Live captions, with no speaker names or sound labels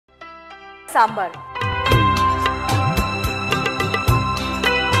Sambhar.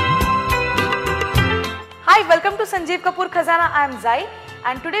 Hi, welcome to Sanjeev Kapoor Khazana. I am Zai,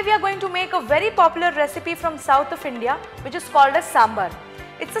 and today we are going to make a very popular recipe from south of India which is called as Sambhar.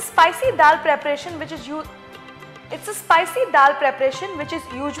 It's a spicy dal preparation which is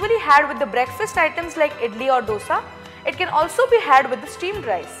usually had with the breakfast items like idli or dosa. It can also be had with the steamed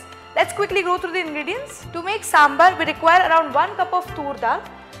rice. Let's quickly go through the ingredients. To make Sambhar, we require around 1 cup of tur dal.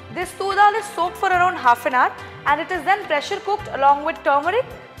 This tur dal is soaked for around half an hour and it is then pressure cooked along with turmeric,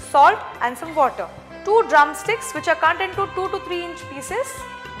 salt and some water. 2 drumsticks which are cut into 2 to 3 inch pieces.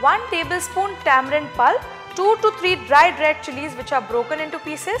 1 tablespoon tamarind pulp. 2 to 3 dried red chilies which are broken into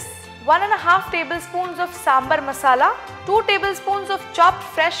pieces. 1.5 tablespoons of sambar masala. 2 tablespoons of chopped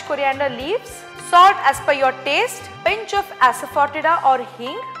fresh coriander leaves. Salt as per your taste. Pinch of asafoetida or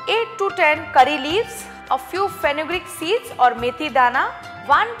hing. 8 to 10 curry leaves. A few fenugreek seeds or methi dana.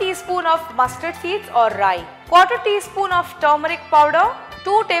 1 teaspoon of mustard seeds or rye. 1/4 teaspoon of turmeric powder.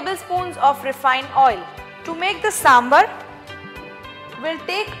 2 tablespoons of refined oil. To make the sambar, we'll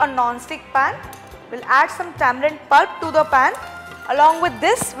take a non-stick pan. We'll add some tamarind pulp to the pan. Along with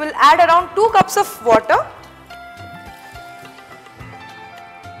this, we'll add around 2 cups of water.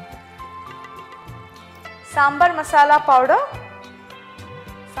 Sambar masala powder,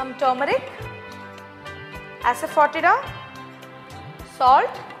 some turmeric, asafoetida,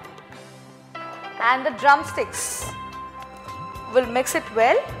 salt and the drumsticks. We'll mix it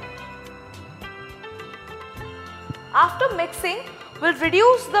well. After mixing, we'll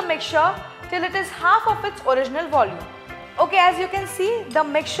reduce the mixture till it is half of its original volume. Okay, as you can see, the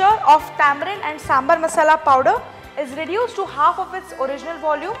mixture of tamarind and sambar masala powder is reduced to half of its original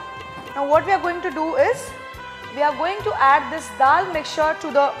volume. Now what we are going to do is, we are going to add this dal mixture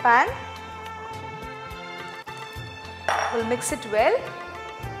to the pan. We'll mix it well.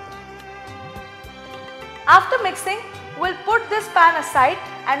 After mixing, we'll put this pan aside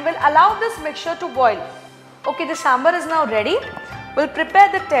and we'll allow this mixture to boil. Okay, the sambar is now ready. We'll prepare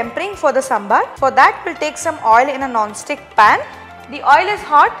the tempering for the sambar. For that, we'll take some oil in a non-stick pan. The oil is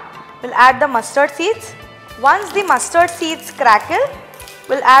hot. We'll add the mustard seeds. Once the mustard seeds crackle,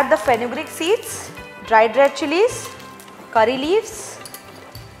 we'll add the fenugreek seeds, dried red chilies, curry leaves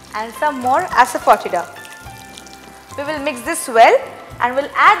and some more asafoetida. We will mix this well and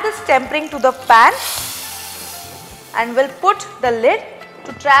we'll add this tempering to the pan and we'll put the lid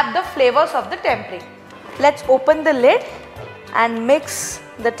to trap the flavors of the tempering. Let's open the lid and mix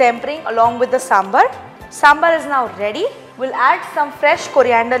the tempering along with the sambar. Sambar is now ready. We'll add some fresh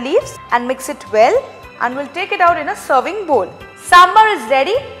coriander leaves and mix it well and we'll take it out in a serving bowl. Sambar is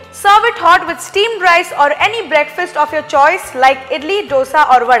ready. Serve it hot with steamed rice or any breakfast of your choice like idli, dosa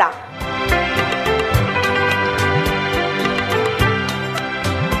or vada.